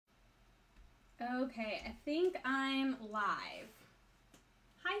Okay, I think I'm live.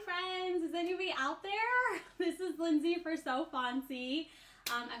 Hi friends, is anybody out there? This is Lindsay for So Fontsy.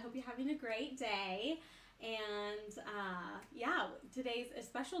 I hope you're having a great day. And yeah, today's a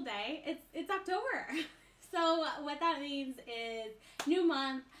special day. It's October. So what that means is new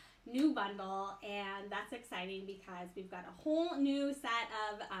month, new bundle, and that's exciting because we've got a whole new set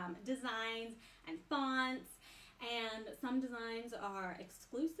of designs and fonts. And some designs are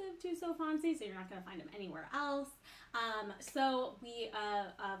exclusive to So Fontsy, so you're not going to find them anywhere else. So we,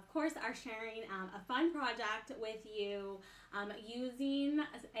 of course, are sharing a fun project with you using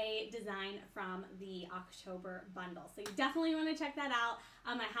a design from the October bundle. So you definitely want to check that out.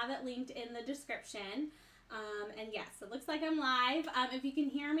 I have it linked in the description. And yes, it looks like I'm live. If you can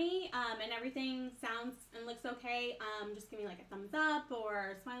hear me and everything sounds and looks okay, just give me like a thumbs up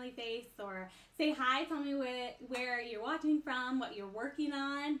or a smiley face or say hi. Tell me where you're watching from, what you're working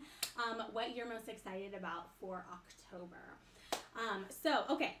on, what you're most excited about for October.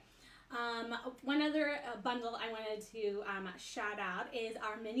 Okay. One other bundle I wanted to shout out is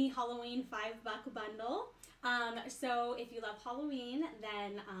our mini Halloween $5 bundle. So if you love Halloween,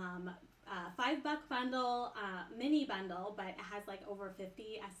 then $5 bundle, mini bundle, but it has like over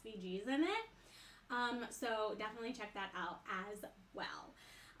 50 SVGs in it. So definitely check that out as well.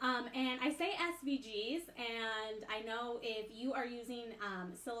 And I say SVGs, and I know if you are using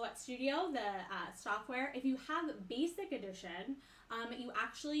Silhouette Studio, the software, if you have Basic Edition, you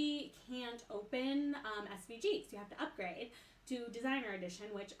actually can't open SVGs. You have to upgrade to Designer Edition,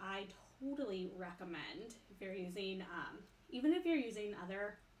 which I totally recommend if you're using, even if you're using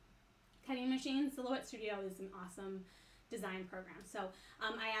other cutting machines. Silhouette Studio is an awesome design program. So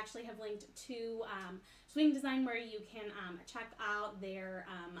I actually have linked to Swing Design where you can check out their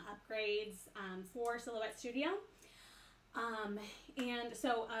upgrades for Silhouette Studio. And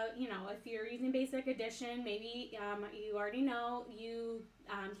so, you know, if you're using Basic Edition, maybe you already know you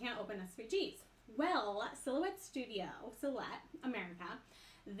can't open SVGs. Well, Silhouette Studio, Silhouette America,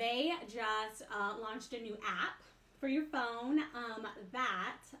 they just launched a new app for your phone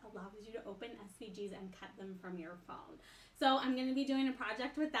that allows you to open SVGs and cut them from your phone. So I'm going to be doing a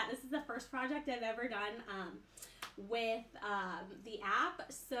project with that. This is the first project I've ever done with the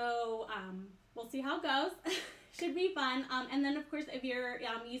app. So we'll see how it goes. Should be fun. And then of course, if you're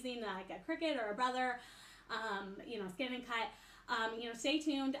using like a Cricut or a Brother, you know, scan and cut, you know, stay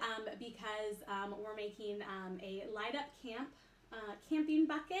tuned because we're making a light up camping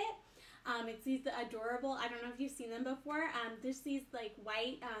bucket. It's these adorable, I don't know if you've seen them before, there's these like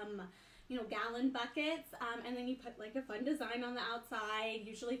white, you know, gallon buckets, and then you put like a fun design on the outside,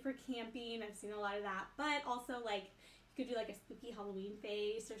 usually for camping. I've seen a lot of that, but also like you could do like a spooky Halloween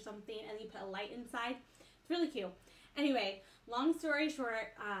face or something, and you put a light inside. It's really cute. Anyway, long story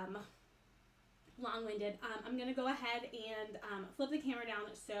short, long-winded, I'm going to go ahead and flip the camera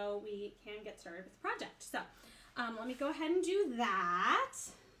down so we can get started with the project. So let me go ahead and do that.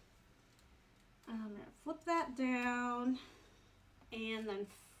 I'm going to flip that down and then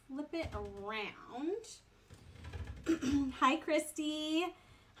flip it around. Hi, Christy.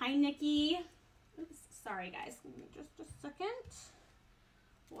 Hi, Nikki. Oops, sorry, guys. Give me just a second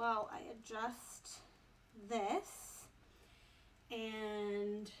while I adjust this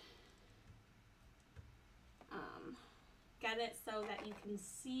and get it so that you can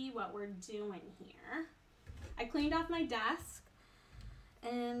see what we're doing here. I cleaned off my desk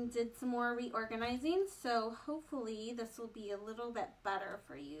and did some more reorganizing, so hopefully this will be a little bit better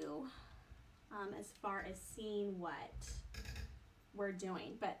for you as far as seeing what we're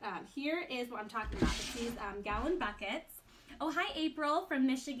doing. But here is what I'm talking about. It's these gallon buckets. Oh, hi April from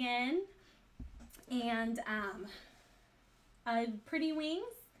Michigan, and Pretty Wings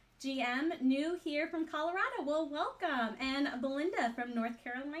GM, new here from Colorado. Well, welcome. And Belinda from North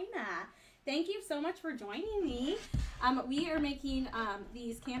Carolina. Thank you so much for joining me. We are making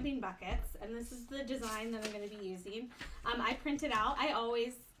these camping buckets, and this is the design that I'm going to be using. I printed out,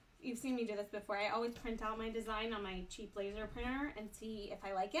 you've seen me do this before, I always print out my design on my cheap laser printer and see if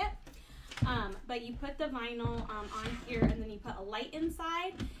I like it. But you put the vinyl on here, and then you put a light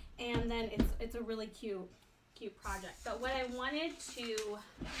inside, and then it's a really cute project. So what I wanted to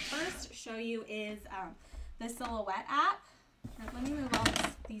first show you is the Silhouette app. Let me move all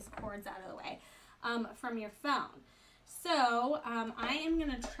these cords out of the way from your phone. So I am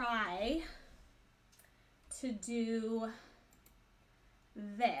going to try to do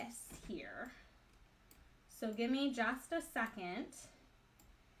this here. So give me just a second.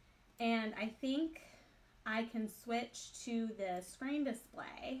 And I think I can switch to the screen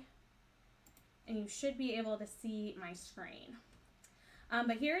display. And you should be able to see my screen.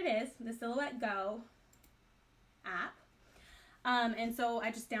 But here it is, the Silhouette Go app. And so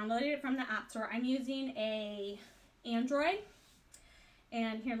I just downloaded it from the App Store. I'm using a Android.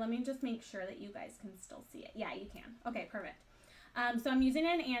 And here, let me just make sure that you guys can still see it. Yeah, you can. Okay, perfect. So I'm using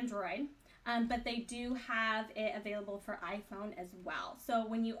an Android, but they do have it available for iPhone as well. So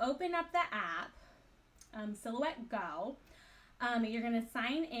when you open up the app, Silhouette Go, you're going to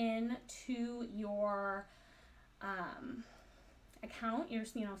sign in to your account, your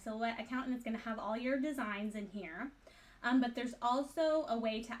Silhouette account, and it's going to have all your designs in here. But there's also a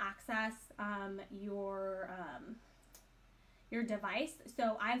way to access your device.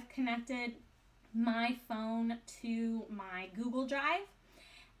 So I've connected my phone to my Google Drive,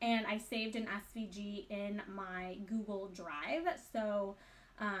 and I saved an SVG in my Google Drive. So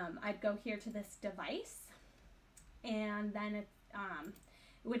I'd go here to this device, and then it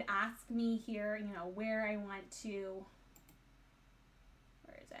would ask me here, where I want to,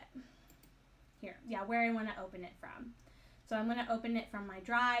 where is it? Here, yeah, where I want to open it from. So I'm going to open it from my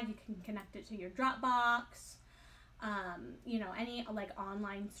drive. You can connect it to your Dropbox, any like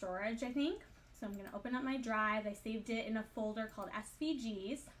online storage, I think. So I'm going to open up my drive. I saved it in a folder called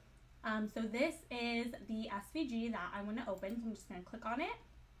SVGs. So this is the SVG that I want to open. So I'm just going to click on it.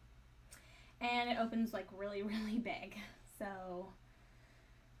 And it opens like really, really big. So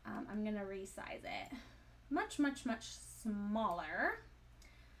I'm going to resize it. Much, much, much smaller.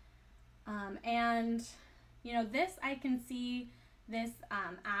 This, I can see this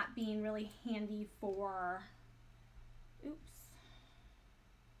app being really handy for,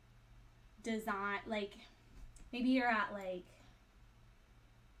 design, like maybe you're at like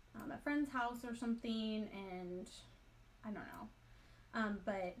a friend's house or something, and I don't know.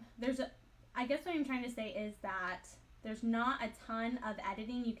 But I guess what I'm trying to say is that there's not a ton of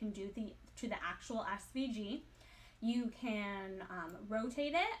editing you can do to the actual SVG. You can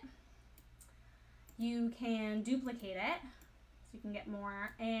rotate it. You can duplicate it, so you can get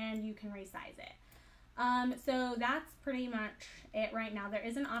more, and you can resize it. So that's pretty much it right now. There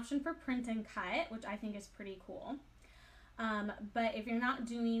is an option for print and cut, which I think is pretty cool. But if you're not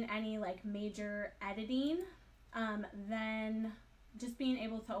doing any like major editing, then just being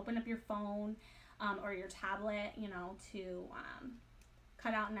able to open up your phone or your tablet, to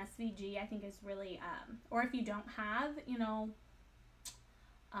cut out an SVG, I think is really, or if you don't have,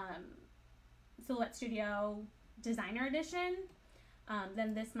 Silhouette Studio Designer Edition,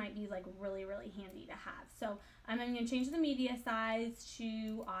 then this might be like really, really handy to have. So I'm going to change the media size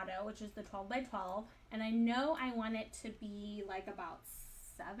to auto, which is the 12 by 12. And I know I want it to be like about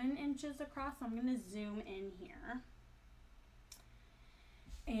 7 inches across. So I'm going to zoom in here.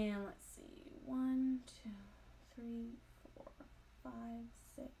 And let's see, 1, 2, 3, 4, 5,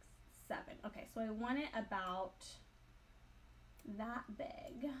 6, 7. Okay, so I want it about that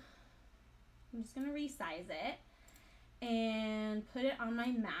big. I'm just going to resize it and put it on my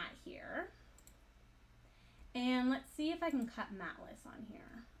mat here. And let's see if I can cut matless on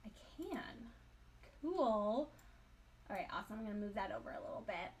here. I can. Cool. All right, awesome. I'm going to move that over a little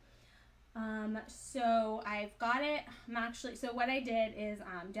bit. So I've got it. So what I did is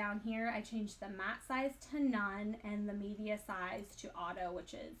down here, I changed the mat size to none and the media size to auto,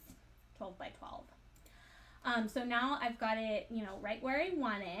 which is 12 by 12. So now I've got it, right where I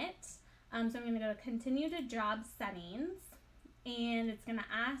want it. So I'm going to go to continue to job settings, and it's going to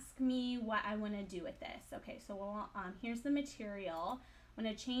ask me what I want to do with this. Okay, so here's the material. I'm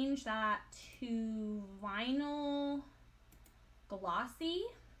going to change that to vinyl glossy.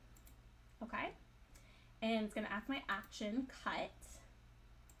 Okay, and it's going to ask my action, cut,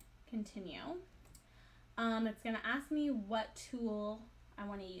 continue. It's going to ask me what tool I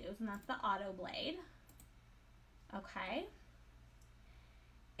want to use, and that's the auto blade. Okay.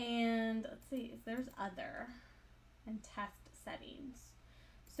 And let's see, there's other and test settings.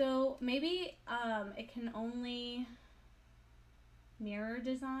 So maybe it can only mirror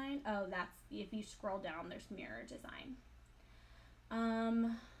design. Oh, that's, if you scroll down, there's mirror design.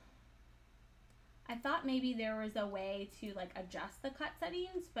 I thought maybe there was a way to like adjust the cut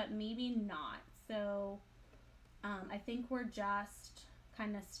settings, but maybe not. So I think we're just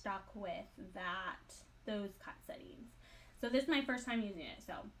kind of stuck with those cut settings. So this is my first time using it,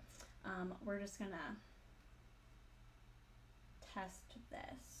 so we're just gonna test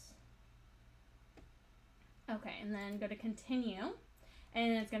this. Okay, and then go to continue,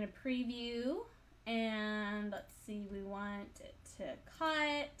 and it's gonna preview, and let's see, we want it to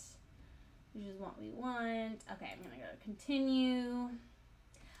cut, which is what we want. Okay, I'm gonna go to continue.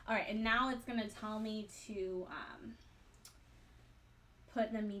 All right, and now it's gonna tell me to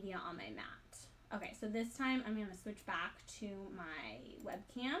put the media on my mat. Okay, so this time I'm going to switch back to my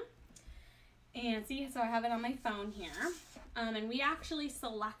webcam. And see, so I have it on my phone here. And we actually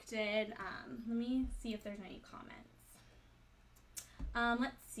selected, let me see if there's any comments.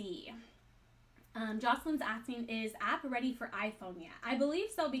 Let's see. Jocelyn's asking, is app ready for iPhone yet? I believe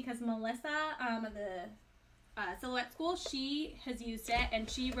so, because Melissa, of the Silhouette School, she has used it and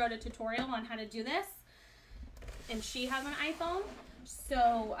she wrote a tutorial on how to do this. And she has an iPhone.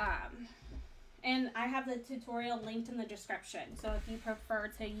 So, and I have the tutorial linked in the description. So if you prefer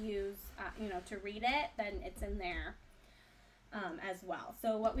to use, you know, to read it, then it's in there as well.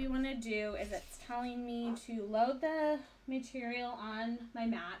 So what we want to do is it's telling me to load the material on my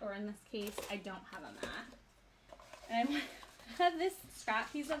mat, or in this case, I don't have a mat. And I have this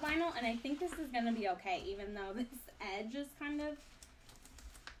scrap piece of vinyl, and I think this is going to be okay, even though this edge is kind of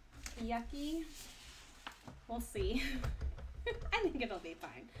yucky. We'll see. I think it'll be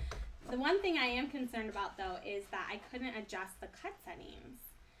fine. The one thing I am concerned about, though, is that I couldn't adjust the cut settings.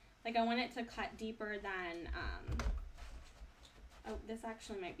 Like, I want it to cut deeper than, oh, this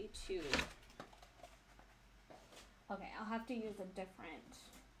actually might be too. Okay, I'll have to use a different.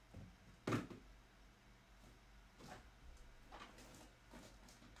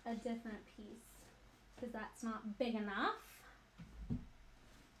 Piece, because that's not big enough.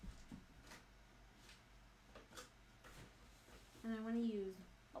 And I want to use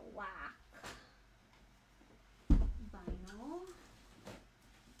black vinyl,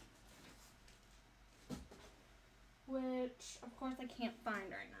 which of course I can't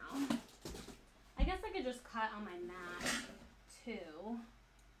find right now. I guess I could just cut on my mat too.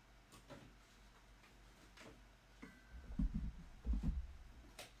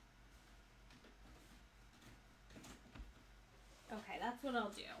 Okay, that's what I'll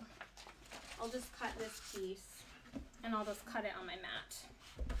do. I'll just cut this piece and I'll just cut it on my mat.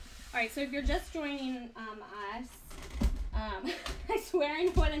 Alright, so if you're just joining us, I swear I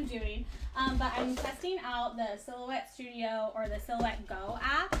know what I'm doing, but I'm testing out the Silhouette Studio, or the Silhouette Go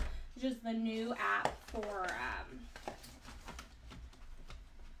app, which is the new app for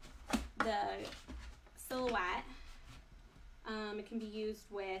the Silhouette. It can be used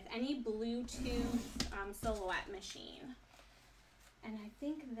with any Bluetooth Silhouette machine. And I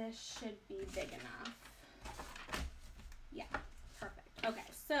think this should be big enough. Yeah, perfect. Okay,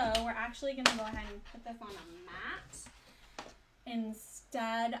 so we're actually going to go ahead and put this on a mat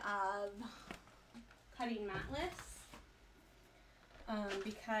instead of cutting matless,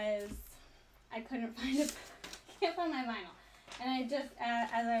 because I couldn't find can't find my vinyl. And I just,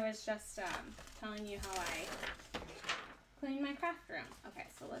 as I was just telling you how I clean my craft room. Okay,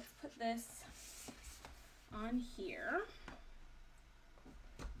 so let's put this on here.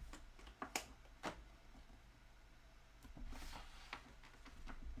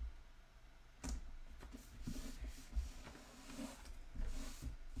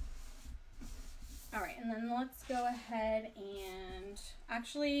 Alright, and then let's go ahead and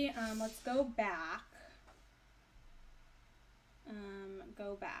actually, let's go back.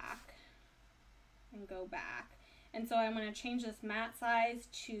 Go back. And go back. And so I'm going to change this mat size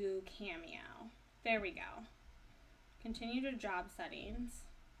to Cameo. There we go. Continue to job settings.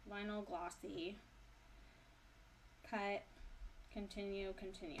 Vinyl glossy. Cut. Continue,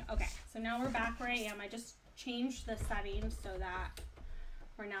 continue. Okay, so now we're back where I am. I just changed the settings so that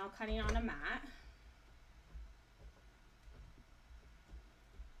we're now cutting on a mat.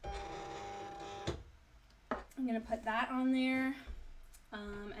 I'm going to put that on there.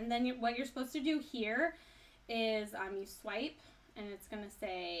 And then what you're supposed to do here is you swipe and it's going to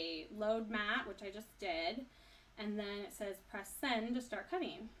say load mat, which I just did. And then it says press send to start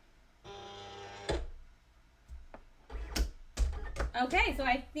cutting. Okay, so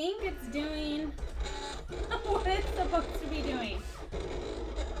I think it's doing what it's supposed to be doing.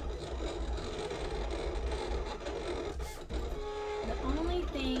 The only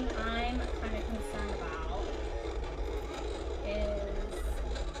thing I'm kind of concerned about is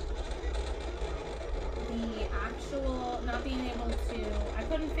the actual not being able to, I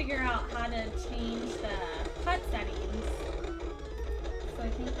couldn't figure out how to change the cut settings. So I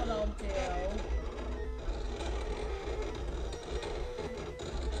think what I'll do,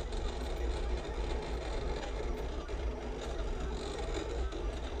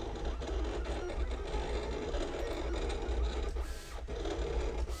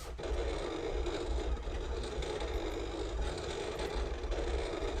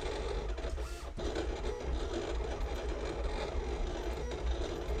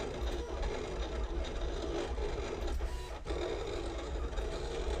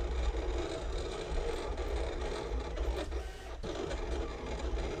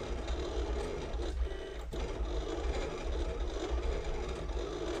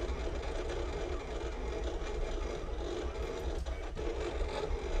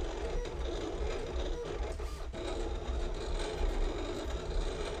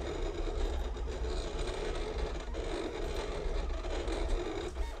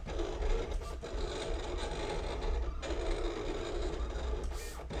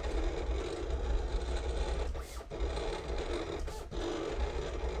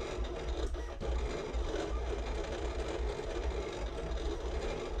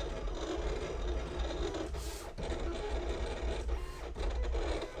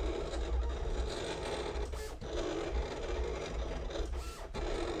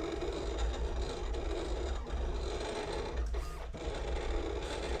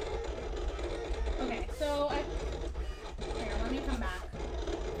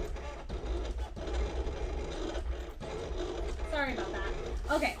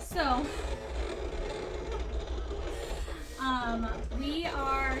 Okay, so we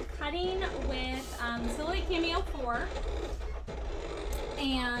are cutting with Silhouette Cameo 4,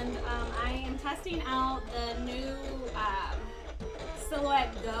 and I am testing out the new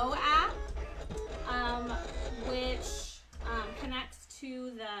Silhouette Go app, which connects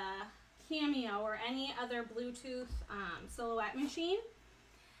to the Cameo or any other Bluetooth Silhouette machine.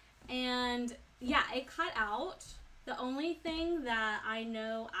 And yeah, it cut out. The only thing that I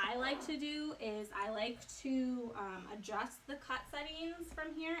know I like to do is I like to adjust the cut settings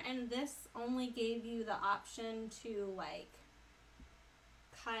from here, and this only gave you the option to like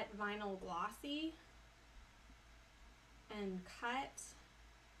cut vinyl glossy and cut,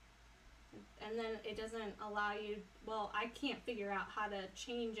 and then it doesn't allow you, well, I can't figure out how to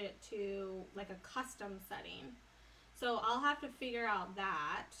change it to like a custom setting, so I'll have to figure out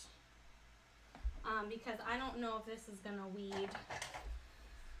that. Because I don't know if this is gonna weed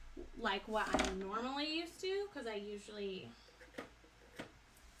like what I'm normally used to, because I usually,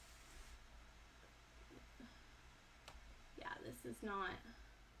 yeah, this is not,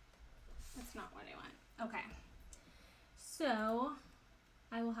 that's not what I want. Okay, so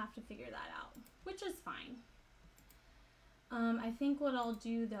I will have to figure that out, which is fine. I think what I'll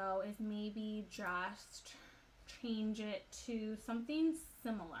do though is maybe just change it to something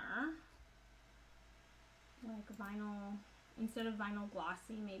similar. Like vinyl, instead of vinyl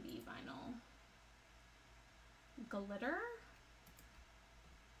glossy, maybe vinyl glitter.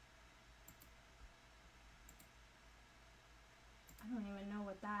 I don't even know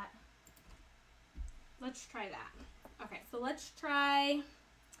what that, let's try that. Okay, so let's try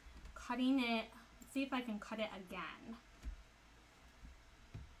cutting it, let's see if I can cut it again.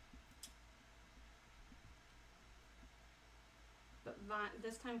 But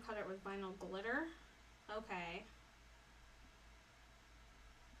this time cut it with vinyl glitter. Okay.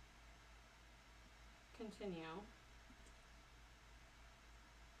 Continue.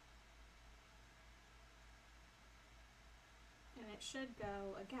 And it should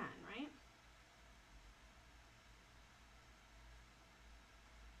go again, right?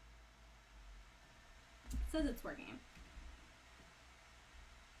 It says it's working.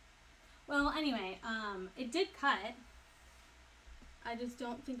 Well, anyway, it did cut. I just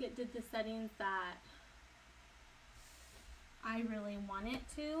don't think it did the settings that I really want it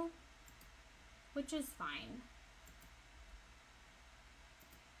to, which is fine.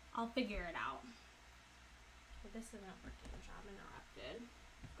 I'll figure it out. But this isn't working. Job interrupted.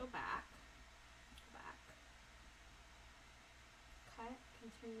 Go back. Go back. Cut.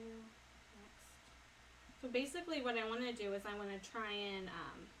 Continue. Next. So basically what I want to do is I want to try and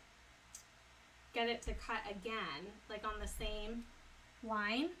get it to cut again, like on the same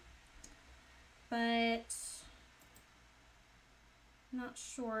line. But not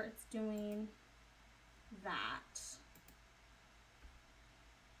sure it's doing that.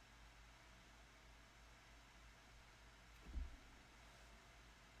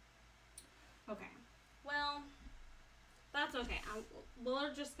 Okay, well, that's okay.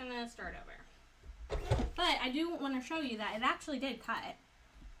 We're just gonna start over. But I do want to show you that it actually did cut.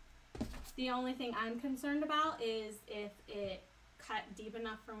 The only thing I'm concerned about is if it cut deep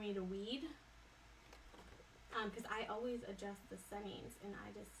enough for me to weed. Because I always adjust the settings, and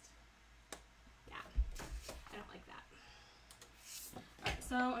I just, yeah, I don't like that. Alright,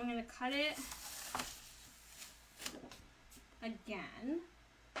 so I'm going to cut it again.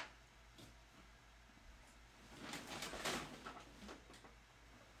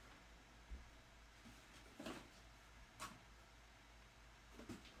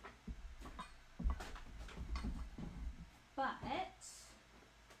 But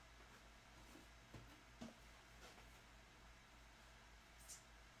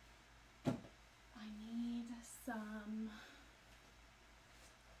some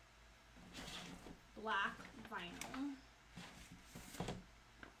black vinyl.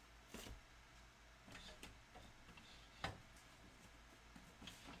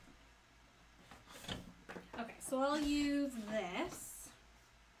 Okay, so I'll use this.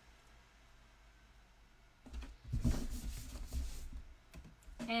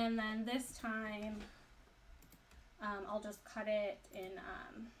 And then this time, I'll just cut it in,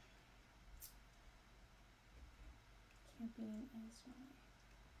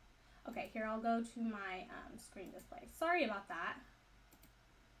 okay, here I'll go to my screen display. Sorry about that.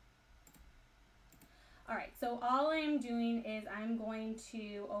 Alright, so all I'm doing is I'm going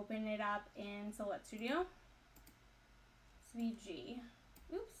to open it up in Silhouette Studio. SVG.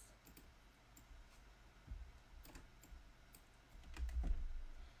 Oops.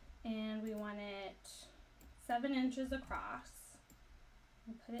 And we want it 7 inches across.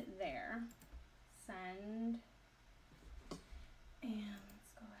 I'll put it there. Send. And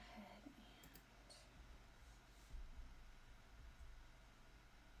let's go ahead and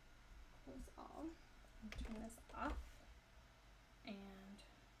close all. And turn this off. And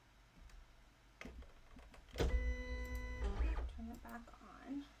turn it back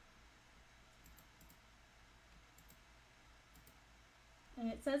on.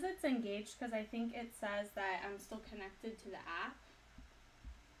 And it says it's engaged because I think it says that I'm still connected to the app.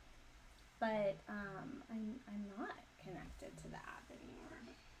 But I'm not connected to the app anymore.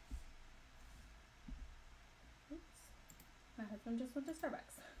 Oops. My husband just went to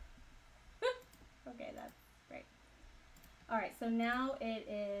Starbucks. Okay, that's great. Alright, so now it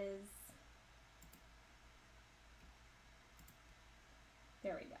is,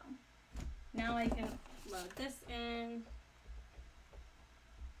 there we go. Now I can load this in.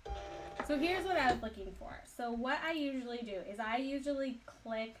 So here's what I was looking for. So what I usually do is I usually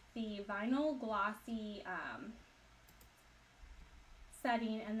click the vinyl glossy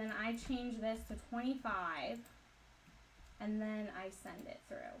setting, and then I change this to 25, and then I send it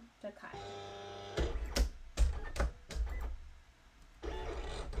through to cut.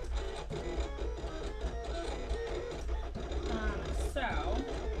 So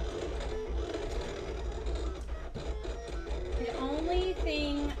the only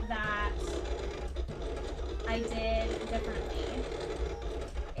thing that I did differently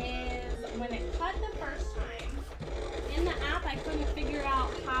is when it cut the first time, in the app I couldn't figure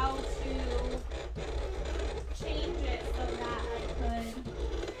out how to change it so that I could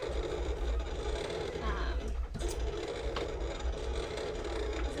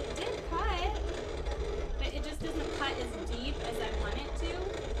it did cut, but it just doesn't cut as deep as I want it to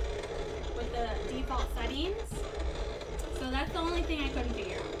with the default settings. So that's the only thing I couldn't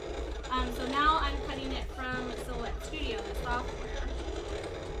figure out. So now I'm cutting it from Silhouette Studio, the software.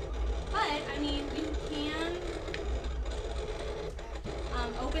 But, I mean, you can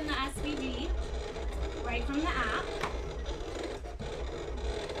open the SVG right from the app.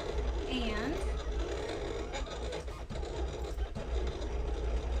 And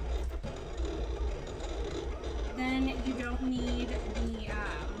then you don't need the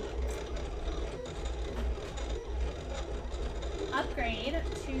upgrade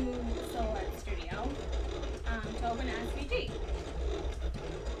to Silhouette Studio to open SVG.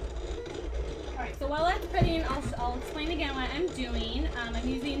 Alright, so while that's cutting, I'll explain again what I'm doing. I'm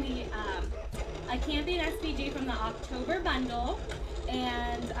using the a camping SVG from the October bundle,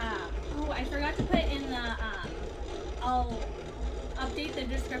 and oh, I forgot to put in the I'll update the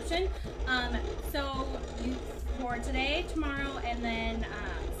description. So for today, tomorrow, and then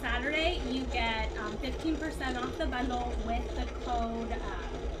Saturday, you get 15% off the bundle with the code.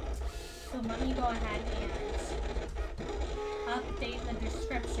 So let me go ahead and update the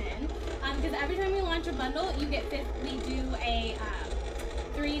description. Because every time we launch a bundle, you get we do a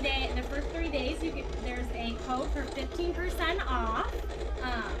 3-day. The first 3 days, there's a code for 15% off.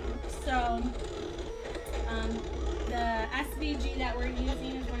 The SVG that we're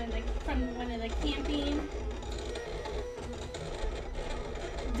using is from one of the camping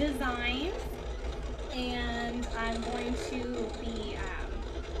designs, and I'm going to be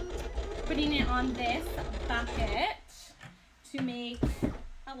putting it on this bucket to make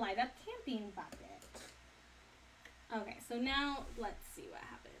a light up camping bucket. Okay, so now let's see what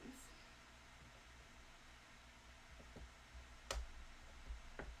happens.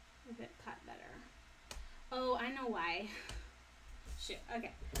 If it cut better. Oh, I know why. Shoot,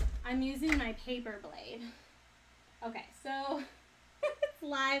 okay. I'm using my paper blade. Okay, so it's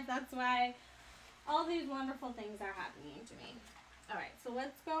live, that's why all these wonderful things are happening to me. Alright, so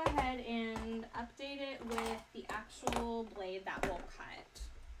let's go ahead and update it with the actual blade that will cut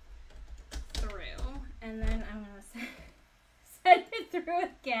through. And then I'm going to send it through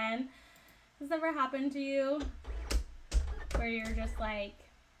again. Has this ever happened to you? Where you're just like,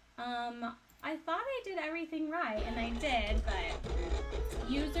 I thought I did everything right, and I did, but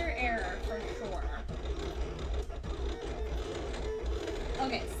user error for sure.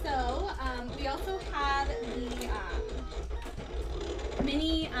 Okay, so we also have the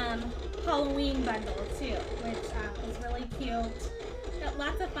mini Halloween bundle too, which is really cute. Got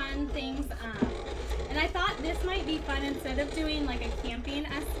lots of fun things, and I thought this might be fun. Instead of doing like a camping,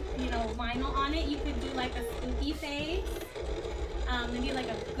 vinyl on it, you could do like a spooky face, maybe like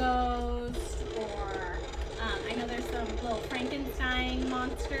a ghost, or I know there's some little Frankenstein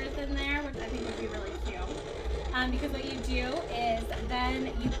monsters in there, which I think would be really cute. Because what you do is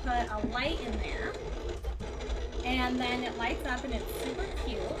then you put a light in there, and then it lights up, and it's super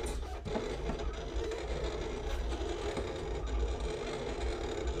cute.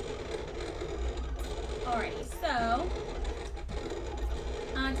 Alrighty, so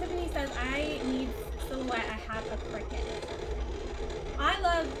Tiffany says, I need silhouette, I have a Cricut. I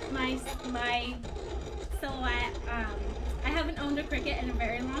love my silhouette. I haven't owned a Cricut in a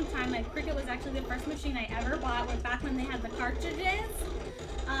very long time. My Cricut was actually the first machine I ever bought, was back when they had the cartridges.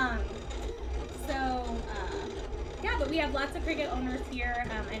 Yeah, but we have lots of Cricut owners here,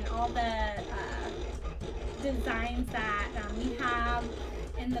 and all the designs that we have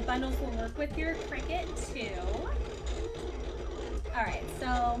in the bundles will work with your Cricut too. All right,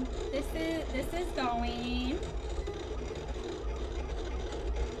 so this is going.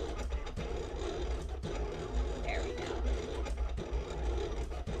 There we go.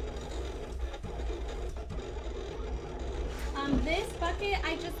 This bucket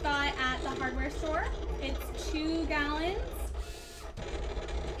I just got at the hardware store. It's 2 gallons.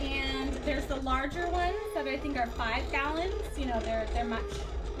 And there's the larger ones that I think are 5 gallons. You know, they're much,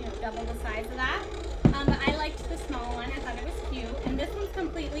 you know, double the size of that. But I liked the small one. I thought it was cute. And this one's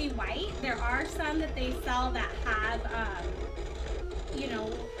completely white. There are some that they sell that have, you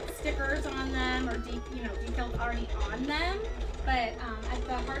know, stickers on them or decals already on them. But at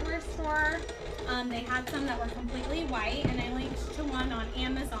the hardware store, they had some that were completely white, and I linked to one on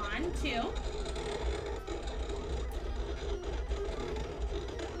Amazon too.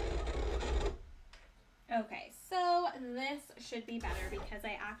 Okay, so this should be better because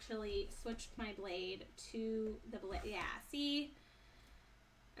I actually switched my blade to the blade. Yeah, see?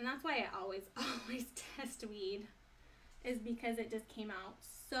 And that's why I always test weed, is because it just came out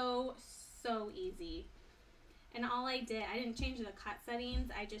so easy. And all I did, I didn't change the cut settings,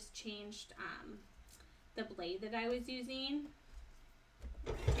 I just changed the blade that I was using.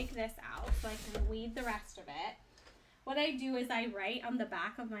 Take this out so I can weed the rest of it. What I do is I write on the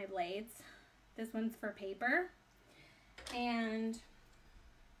back of my blades. This one's for paper, and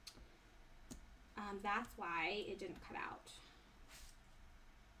that's why it didn't cut out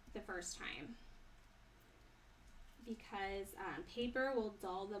the first time, because paper will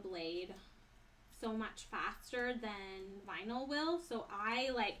dull the blade so much faster than vinyl will. So I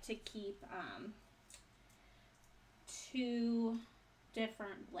like to keep 2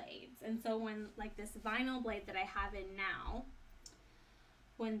 different blades. And so when, like this vinyl blade that I have in now,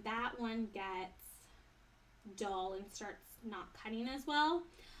 when that one gets dull and starts not cutting as well,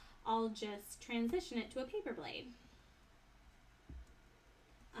 I'll just transition it to a paper blade.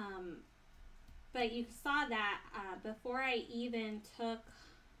 But you saw that before I even took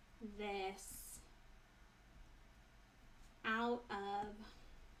this out of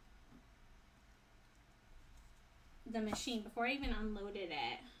the machine, before I even unloaded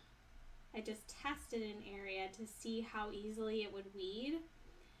it, I just tested an area to see how easily it would weed.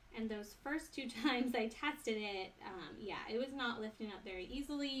 And those first 2 times I tested it, yeah, it was not lifting up very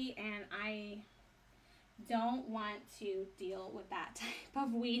easily, and I don't want to deal with that type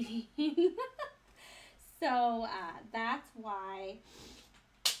of weeding. So that's why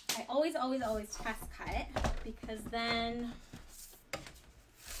I always test cut, because then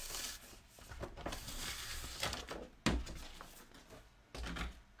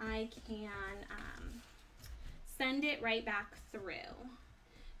I can send it right back through.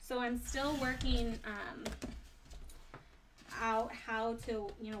 So I'm still working out how to,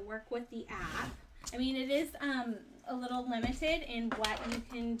 you know, work with the app. I mean, it is a little limited in what you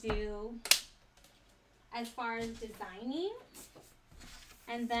can do as far as designing.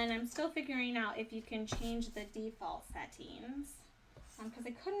 And then I'm still figuring out if you can change the default settings, because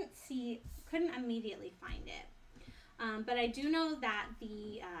I couldn't immediately find it. But I do know that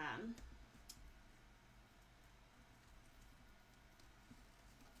the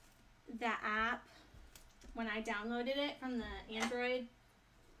app, when I downloaded it from the Android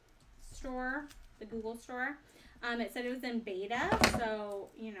store, the Google store, it said it was in beta. So,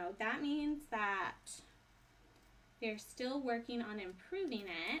 you know, that means that they're still working on improving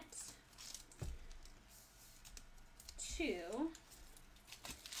it to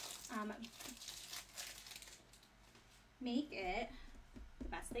make it the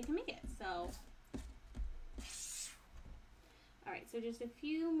best they can make it. So, all right, so just a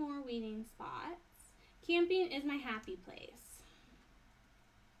few more weeding spots. Camping is my happy place.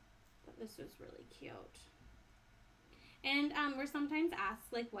 But this was really cute. And we're sometimes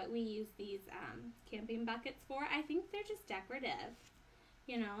asked like what we use these camping buckets for. I think they're just decorative,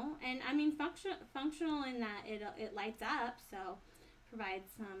 you know. And I mean functional in that it lights up, so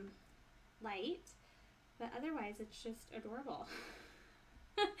provides some light. But otherwise, it's just adorable.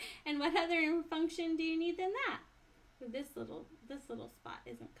 And what other function do you need than that? This little spot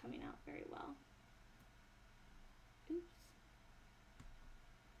isn't coming out very well. Oops.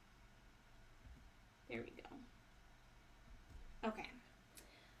 There we go. Okay.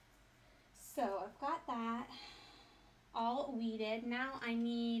 So I've got that all weeded. Now I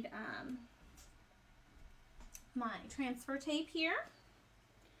need my transfer tape here.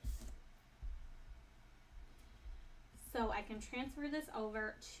 So I can transfer this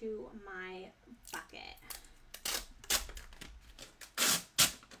over to my bucket.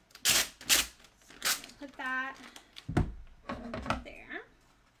 So I'm gonna put that over there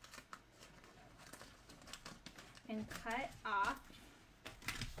and cut off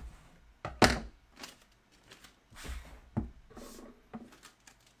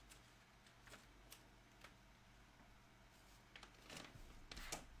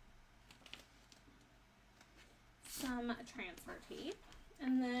some transfer tape,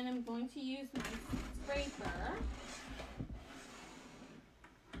 and then I'm going to use my scraper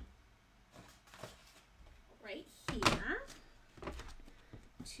right here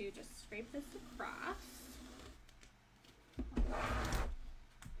to just scrape this across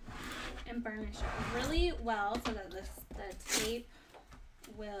and burnish it really well so that the tape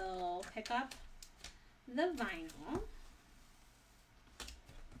will pick up the vinyl.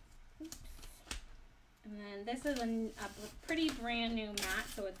 And then this is a pretty brand new mat,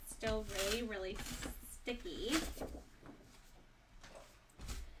 so it's still really, really sticky.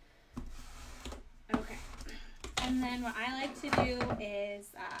 Okay. And then what I like to do is,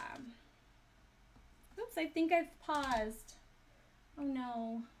 oops, I think I've paused. Oh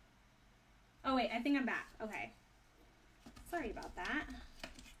no. Oh wait, I think I'm back. Okay. Sorry about that.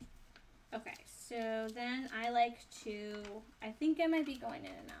 Okay, so then I like to, I think I might be going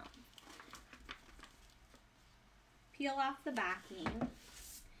in and out. Peel off the backing,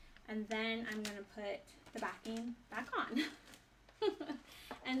 and then I'm going to put the backing back on.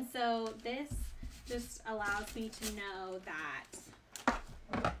 And so this just allows me to know that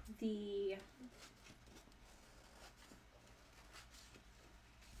the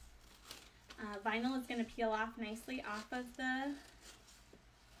vinyl is going to peel off nicely off of the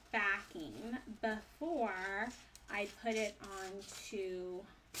backing before I put it onto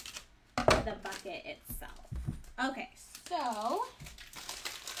the bucket itself. Okay, so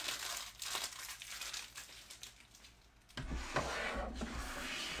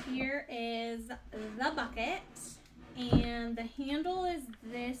here is the bucket, and the handle is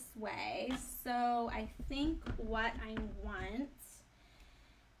this way. So I think what I want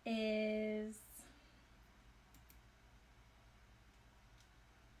is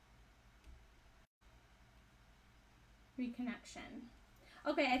reconnection.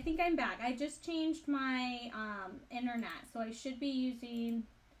 Okay, I think I'm back. I just changed my internet, so I should be using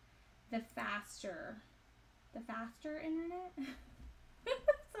the faster internet.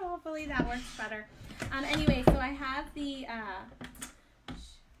 So hopefully that works better. Anyway, so I have the oh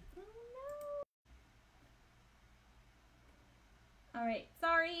no. All right,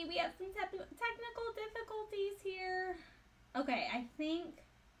 sorry, we have some technical difficulties here. Okay, I think.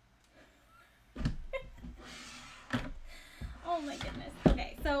 Oh my goodness.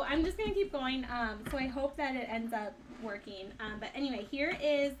 Okay, so I'm just gonna keep going. So I hope that it ends up working. But anyway, here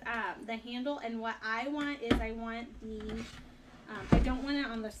is the handle, and what I want is I want the I don't want it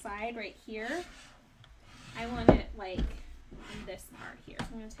on the side right here. I want it like on this part here. So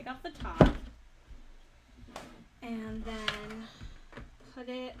I'm gonna take off the top and then put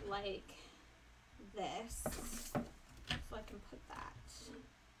it like this, so I can put that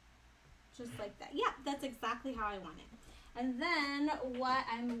just like that. Yeah, that's exactly how I want it. And then what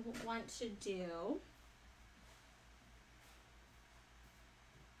I want to do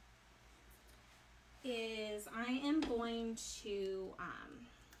is I am going to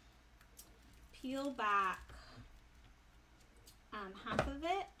peel back half of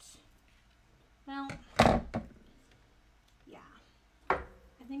it. Well, yeah.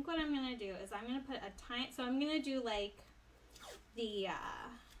 I think what I'm going to do is I'm going to put a tiny, so I'm going to do like the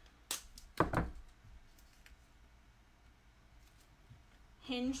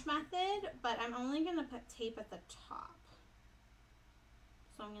hinge method, but I'm only going to put tape at the top.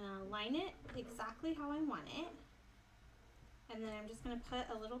 So I'm going to line it exactly how I want it, and then I'm just going to put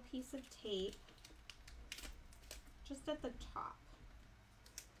a little piece of tape just at the top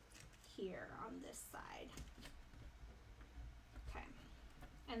here on this side. Okay,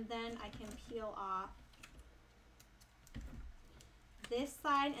 and then I can peel off this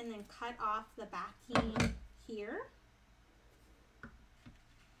side and then cut off the backing here.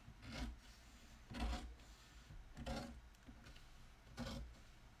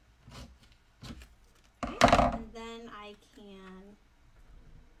 And then I can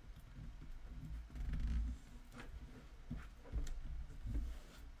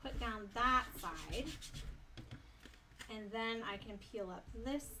put down that side. side. And then I can peel up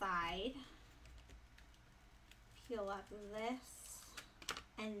this side, peel up this,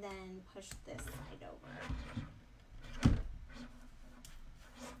 and then push this side over.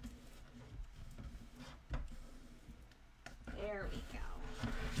 There we go.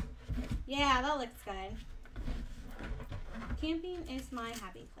 Yeah, that looks good. Camping is my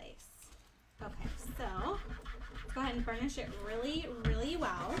happy place. Okay, so let's go ahead and burnish it really, really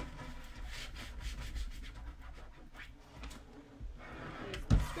well. Use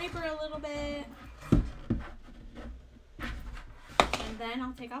the scraper a little bit. And then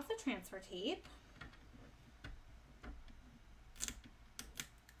I'll take off the transfer tape.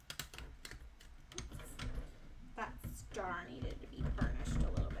 That star needed to be burnished a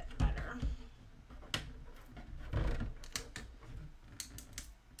little bit better.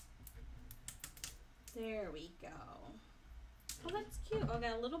 There we go. Oh, that's cute. Oh,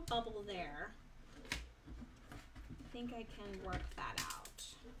 got a little bubble there. I think I can work that out.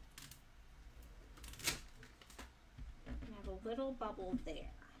 I have a little bubble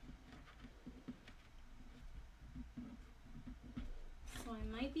there. So I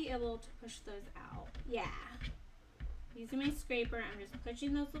might be able to push those out. Yeah. Using my scraper, I'm just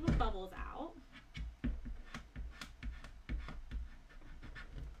pushing those little bubbles out. And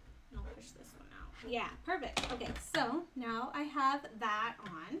I'll push this one out. Yeah, perfect. Okay, so now I have that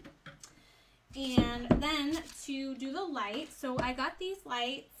on. And then to do the lights, so I got these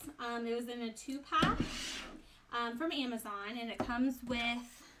lights. It was in a 2-pack from Amazon, and it comes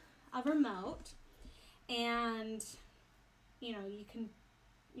with a remote. And, you know, you can,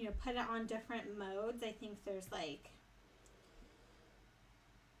 you know, put it on different modes. I think there's like,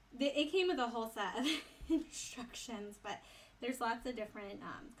 it came with a whole set of instructions, but there's lots of different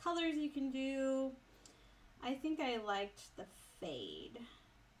colors you can do. I think I liked the fade,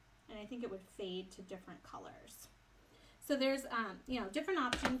 and I think it would fade to different colors. So there's, you know, different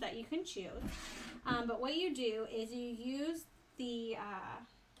options that you can choose. But what you do is you use the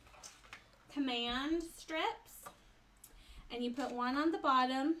command strips, and you put one on the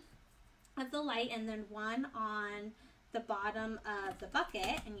bottom of the light and then one on the bottom of the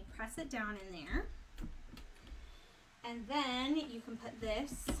bucket, and you press it down in there. And then you can put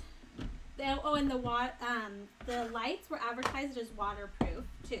this. Oh, and the lights were advertised as waterproof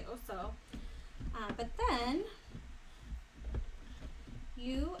too. So, but then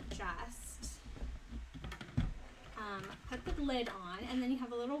you just put the lid on, and then you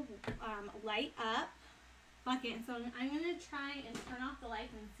have a little light up bucket. So I'm going to try and turn off the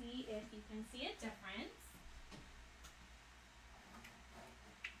lights and see if you can see a difference.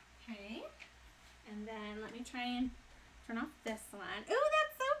 Okay, and then let me try and turn off this one. Ooh,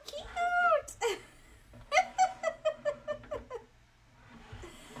 that's so cute!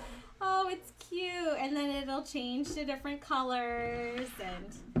 Oh, it's cute. And then it'll change to different colors,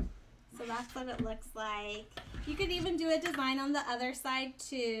 and so that's what it looks like. You could even do a design on the other side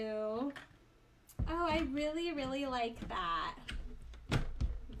too. Oh, I really, really like that.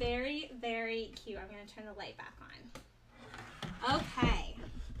 Very, very cute. I'm going to turn the light back on. Okay.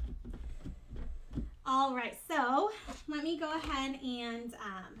 All right, so let me go ahead and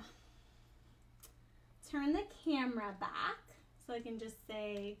turn the camera back so I can just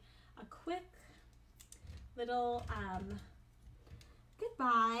say a quick little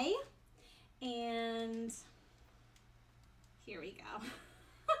goodbye. And here we go.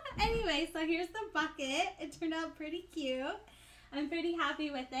 Anyway, so here's the bucket. It turned out pretty cute. I'm pretty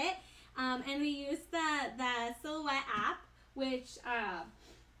happy with it. And we used the Silhouette app, which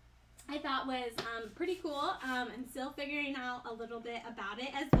I thought was pretty cool. I'm still figuring out a little bit about it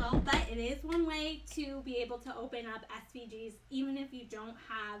as well, but it is one way to be able to open up SVGs even if you don't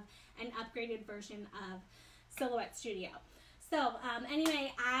have an upgraded version of Silhouette Studio. So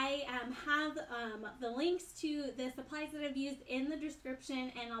anyway, I have the links to the supplies that I've used in the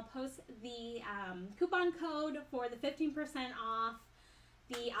description, and I'll post the coupon code for the 15% off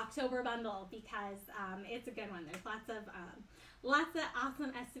the October bundle because it's a good one. There's lots of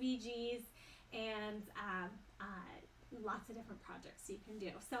awesome SVGs and lots of different projects you can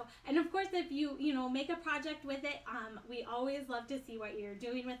do. So, and of course, if you make a project with it, we always love to see what you're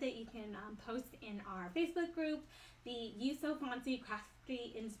doing with it. You can post in our Facebook group, the You So Fontsy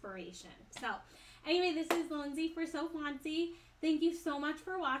Crafty Inspiration. So, anyway, this is Lindsay for So Fontsy. Thank you so much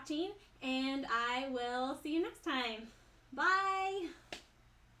for watching, and I will see you next time. Bye!